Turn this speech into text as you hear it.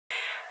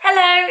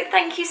Hello,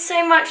 thank you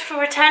so much for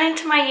returning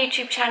to my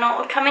YouTube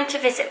channel or coming to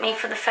visit me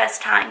for the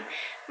first time.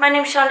 My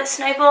name is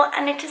Snowball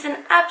and it is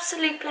an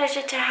absolute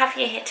pleasure to have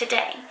you here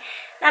today.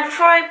 Now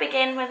before I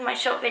begin with my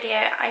short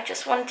video, I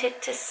just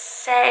wanted to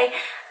say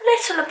a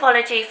little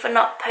apology for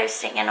not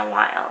posting in a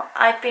while.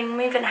 I've been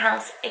moving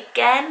house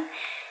again.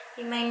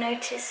 You may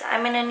notice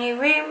I'm in a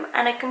new room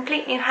and a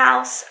complete new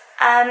house.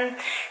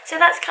 So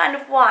that's kind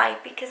of why,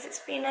 because it's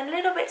been a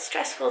little bit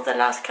stressful the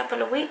last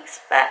couple of weeks,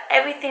 but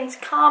everything's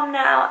calm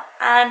now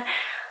and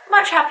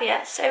much happier,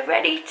 so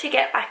ready to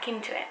get back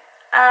into it.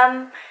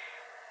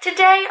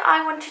 Today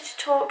I wanted to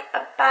talk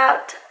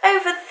about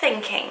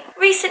overthinking.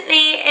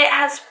 Recently it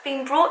has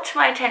been brought to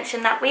my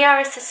attention that we are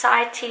a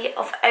society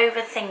of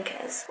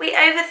overthinkers. We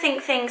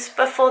overthink things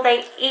before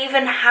they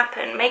even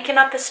happen, making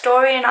up a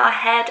story in our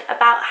head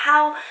about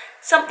how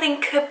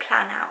something could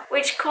plan out,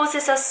 which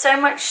causes us so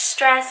much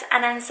stress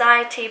and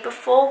anxiety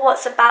before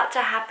what's about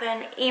to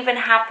happen even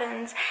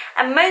happens,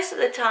 and most of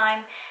the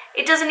time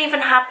it doesn't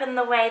even happen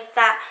the way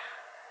that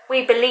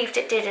we believed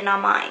it did in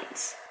our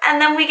minds. And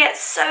then we get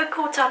so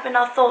caught up in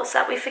our thoughts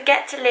that we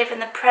forget to live in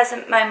the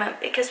present moment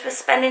because we're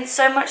spending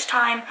so much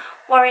time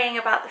worrying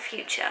about the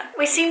future.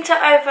 We seem to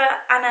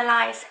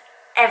overanalyze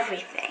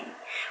everything.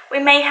 We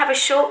may have a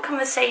short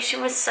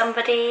conversation with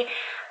somebody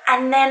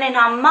and then in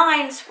our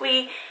minds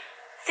we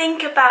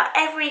think about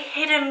every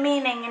hidden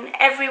meaning in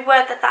every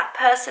word that that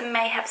person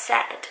may have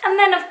said. And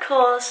then of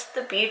course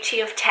the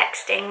beauty of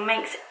texting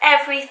makes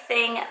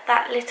everything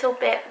that little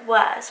bit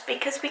worse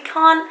because we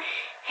can't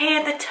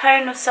hear the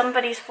tone of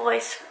somebody's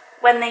voice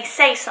when they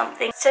say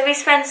something. So we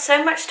spend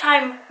so much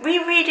time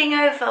rereading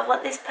over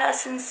what this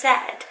person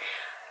said,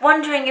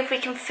 wondering if we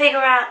can figure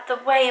out the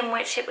way in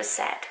which it was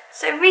said.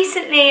 So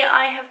recently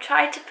I have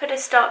tried to put a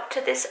stop to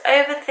this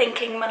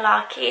overthinking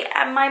malarkey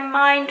and my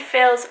mind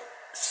feels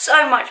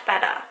so much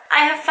better.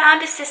 I have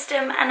found a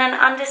system and an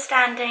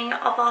understanding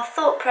of our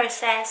thought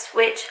process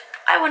which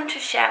I want to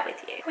share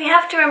with you. We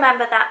have to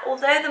remember that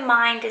although the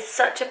mind is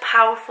such a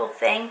powerful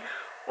thing,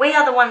 we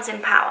are the ones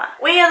in power.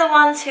 We are the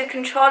ones who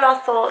control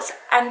our thoughts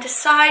and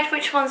decide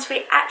which ones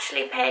we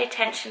actually pay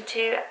attention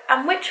to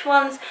and which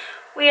ones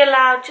we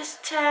allow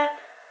just to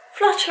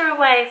flutter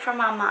away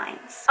from our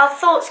minds. Our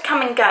thoughts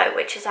come and go,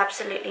 which is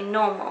absolutely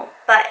normal,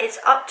 but it's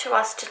up to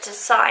us to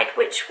decide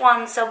which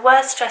ones are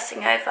worth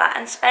stressing over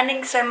and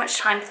spending so much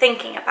time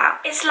thinking about.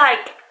 It's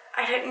like,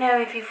 I don't know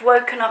if you've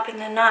woken up in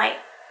the night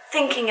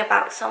thinking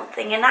about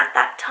something, and at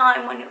that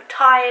time when you're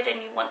tired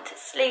and you want to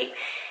sleep,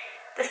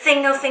 the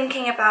thing you're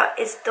thinking about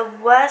is the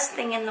worst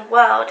thing in the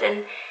world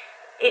and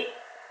it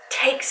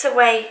takes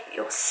away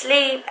your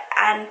sleep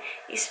and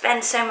you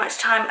spend so much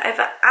time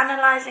over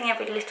analysing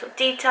every little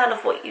detail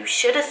of what you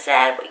should have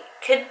said, what you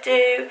could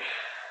do,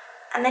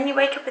 and then you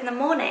wake up in the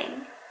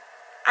morning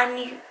and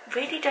you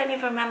really don't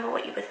even remember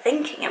what you were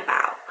thinking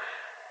about.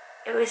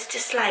 It was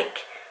just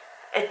like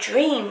a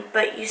dream,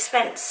 but you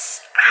spent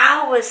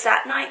hours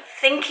that night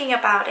thinking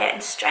about it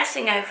and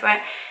stressing over it,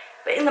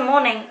 but in the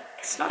morning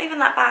it's not even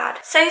that bad.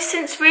 So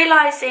since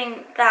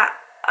realising that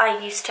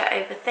I used to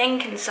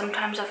overthink and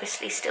sometimes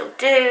obviously still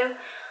do,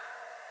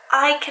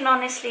 I can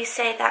honestly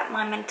say that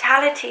my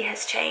mentality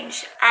has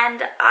changed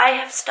and I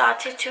have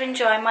started to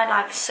enjoy my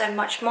life so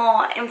much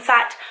more. In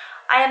fact,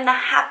 I am the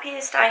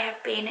happiest I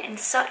have been in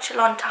such a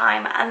long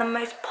time and the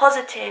most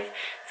positive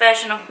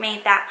version of me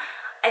that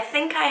I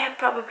think I have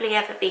probably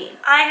ever been.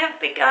 I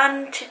have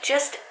begun to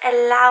just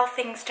allow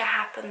things to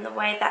happen the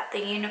way that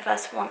the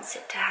universe wants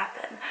it to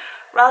happen,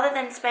 rather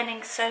than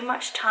spending so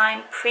much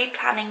time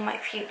pre-planning my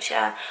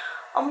future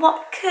on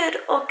what could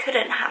or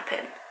couldn't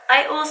happen.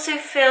 I also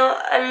feel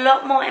a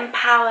lot more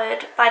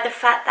empowered by the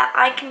fact that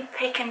I can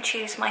pick and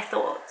choose my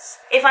thoughts.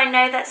 If I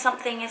know that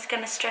something is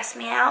going to stress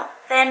me out,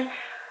 then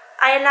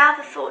I allow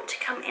the thought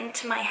to come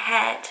into my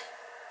head,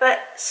 but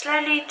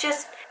slowly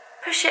just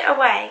push it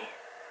away,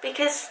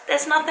 because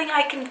there's nothing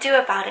I can do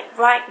about it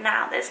right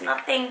now. There's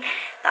nothing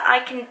that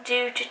I can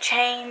do to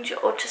change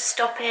or to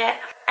stop it,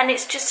 and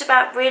it's just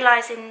about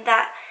realizing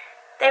that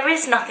there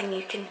is nothing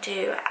you can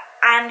do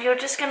and you're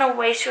just going to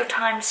waste your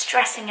time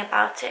stressing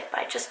about it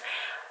by just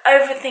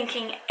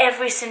overthinking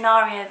every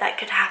scenario that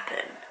could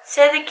happen.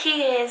 So the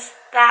key is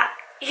that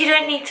you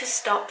don't need to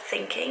stop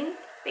thinking,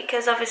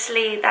 because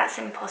obviously that's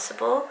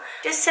impossible.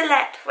 Just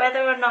select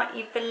whether or not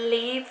you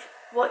believe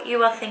what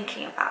you are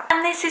thinking about.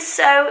 And this is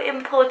so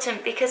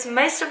important because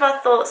most of our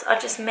thoughts are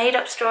just made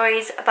up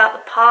stories about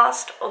the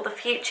past or the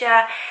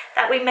future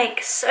that we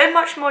make so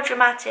much more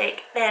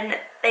dramatic than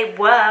they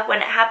were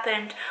when it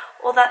happened,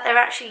 or that they're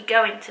actually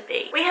going to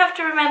be. We have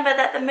to remember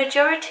that the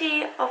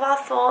majority of our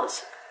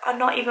thoughts are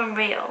not even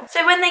real.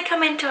 So when they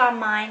come into our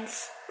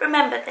minds,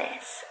 remember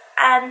this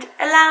and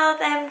allow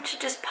them to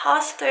just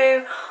pass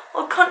through,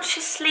 or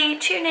consciously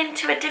tune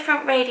into a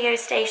different radio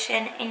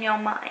station in your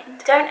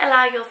mind. Don't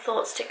allow your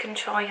thoughts to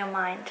control your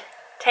mind.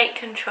 Take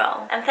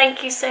control. And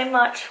thank you so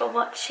much for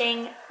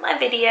watching my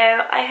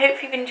video. I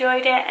hope you've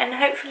enjoyed it and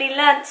hopefully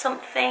learnt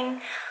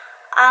something.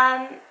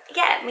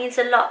 Yeah, it means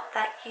a lot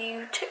that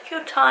you took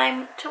your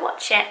time to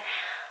watch it.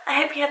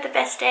 I hope you have the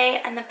best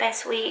day and the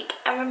best week,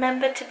 and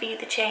remember to be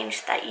the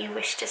change that you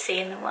wish to see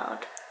in the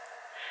world.